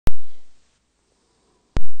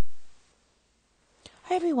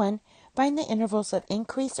Hi everyone, find the intervals of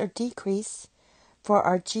increase or decrease for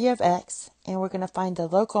our g of x, and we're going to find the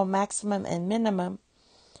local maximum and minimum,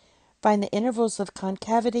 find the intervals of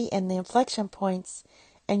concavity and the inflection points,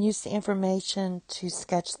 and use the information to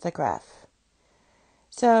sketch the graph.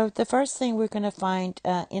 So the first thing we're going to find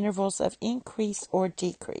intervals of increase or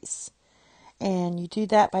decrease. And you do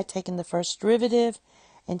that by taking the first derivative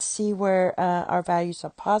and see where our values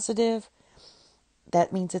are positive.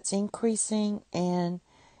 That means it's increasing, and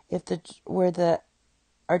if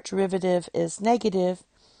our derivative is negative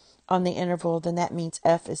on the interval, then that means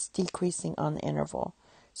f is decreasing on the interval.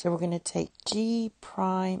 So we're going to take g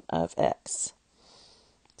prime of x.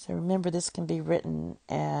 So remember, this can be written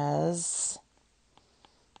as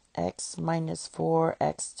x minus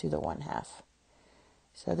 4x to the 1/2.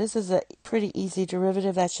 So this is a pretty easy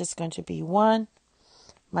derivative. That's just going to be 1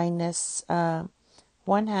 minus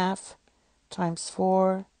 1/2 times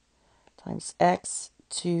 4 times x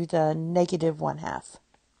to the negative 1/2.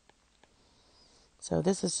 So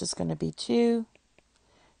this is just going to be 2.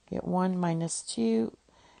 Get 1 minus 2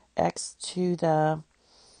 x to the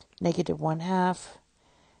negative 1/2.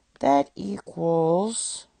 That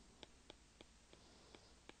equals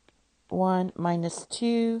 1 minus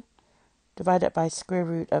 2 divided by square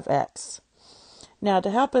root of x. Now,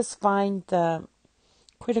 to help us find the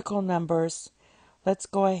critical numbers, let's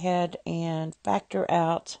go ahead and factor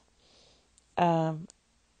out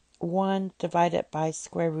 1 divided by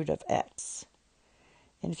square root of x.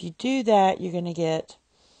 And if you do that, you're going to get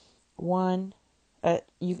 1.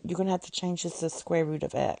 You're going to have to change this to square root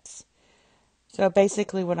of x. So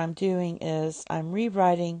basically what I'm doing is I'm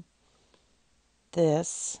rewriting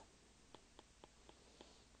this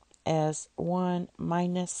as 1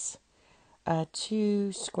 minus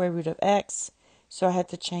 2 square root of x. So I have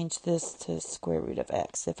to change this to square root of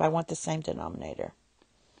x if I want the same denominator.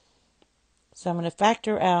 So I'm going to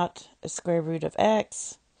factor out a square root of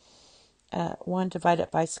x, 1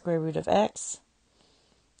 divided by square root of x,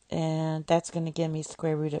 and that's going to give me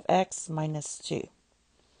square root of x minus 2.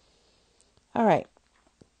 All right.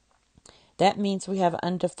 That means we have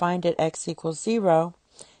undefined at x equals 0.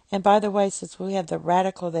 And by the way, since we have the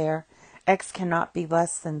radical there, x cannot be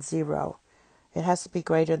less than 0. It has to be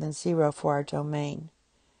greater than 0 for our domain.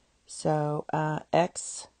 So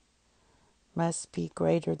x must be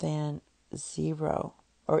greater than 0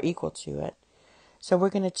 or equal to it. So we're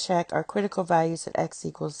going to check our critical values at x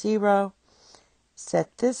equals 0.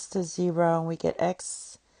 Set this to 0, and we get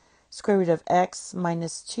x square root of x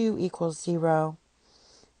minus 2 equals 0.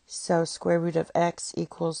 So square root of x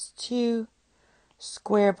equals 2.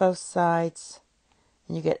 Square both sides,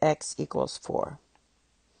 and you get x equals 4.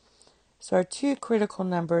 So our two critical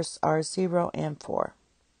numbers are 0 and 4.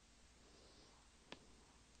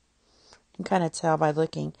 You can kind of tell by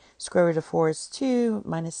looking. Square root of 4 is 2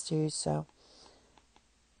 minus 2. So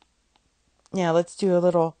now let's do a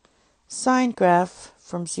little sine graph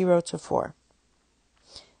from 0 to 4.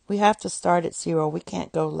 We have to start at 0. We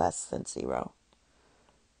can't go less than 0,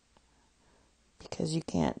 because you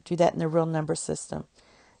can't do that in the real number system.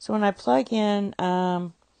 So when I plug in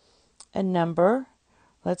a number,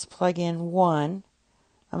 let's plug in 1.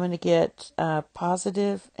 I'm going to get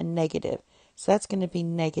positive and negative. So that's going to be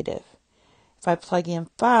negative. If I plug in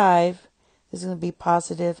 5, this is going to be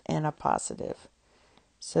positive and a positive.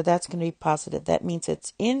 So that's going to be positive. That means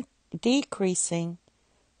it's decreasing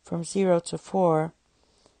from 0 to 4,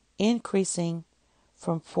 increasing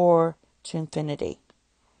from 4 to infinity.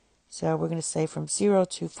 So we're going to say from 0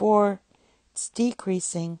 to 4, it's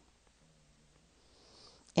decreasing,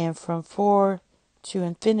 and from 4 to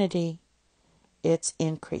infinity, it's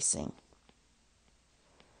increasing.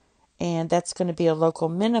 And that's going to be a local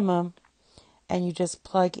minimum, and you just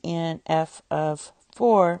plug in f of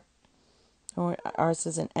 4, or ours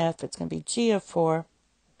is an f, it's going to be g of 4.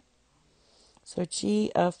 So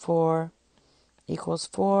g of 4 equals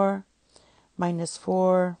 4 minus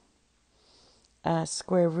 4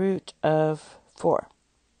 square root of 4.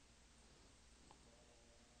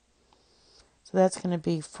 So that's going to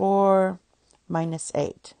be 4 minus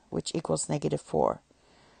 8, which equals negative 4.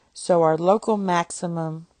 So our local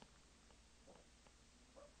maximum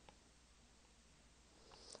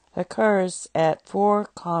occurs at 4,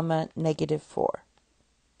 negative 4.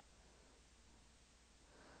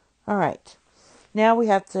 All right. Now we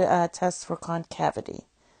have to test for concavity.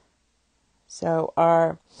 So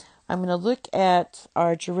I'm going to look at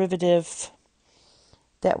our derivative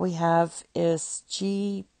that we have is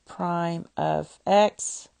g prime of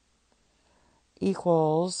x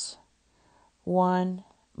equals 1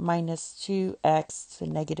 minus 2x to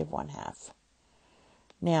negative 1/2.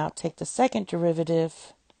 Now take the second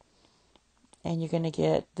derivative, and you're going to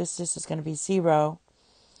get, this is going to be 0.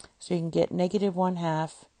 So you can get negative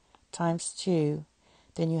 1/2 times 2.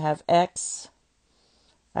 Then you have x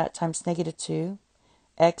times negative 2,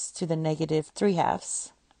 x to the negative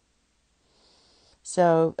 3/2.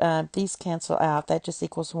 So these cancel out. That just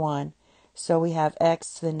equals 1. So we have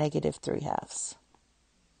x to the negative 3/2.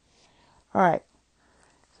 All right.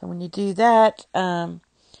 So when you do that,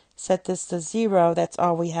 set this to 0. That's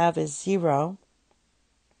all we have is 0.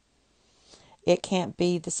 It can't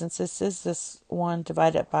be, since this is this 1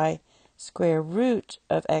 divided by square root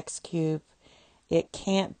of x cubed, it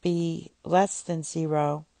can't be less than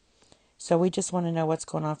 0. So we just want to know what's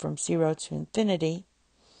going on from 0 to infinity.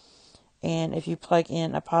 And if you plug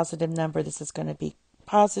in a positive number, this is going to be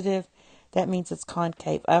positive. That means it's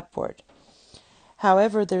concave upward.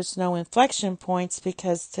 However, there's no inflection points,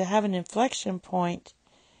 because to have an inflection point,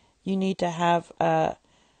 you need to have a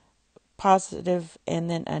positive and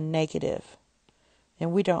then a negative.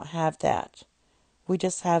 And we don't have that. We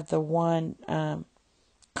just have the one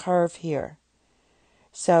curve here.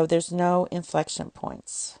 So there's no inflection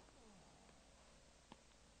points.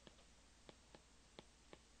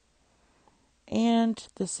 And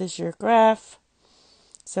this is your graph.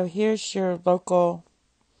 So here's your local,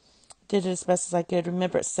 did it as best as I could.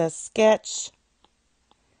 Remember, it says sketch.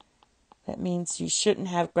 That means you shouldn't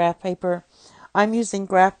have graph paper. I'm using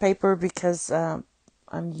graph paper because I'm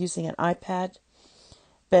using an iPad.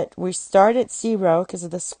 But we start at 0 because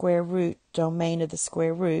of the square root, domain of the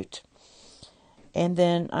square root. And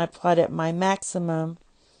then I plot at my maximum.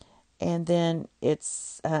 And then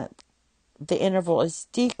it's the interval is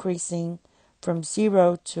decreasing from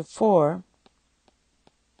 0 to 4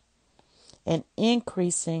 and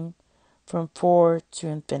increasing from 4 to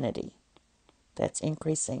infinity. That's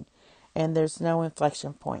increasing. And there's no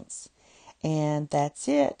inflection points. And that's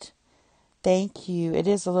it. Thank you. It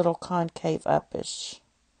is a little concave upish.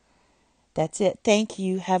 That's it. Thank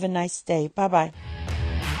you. Have a nice day. Bye-bye.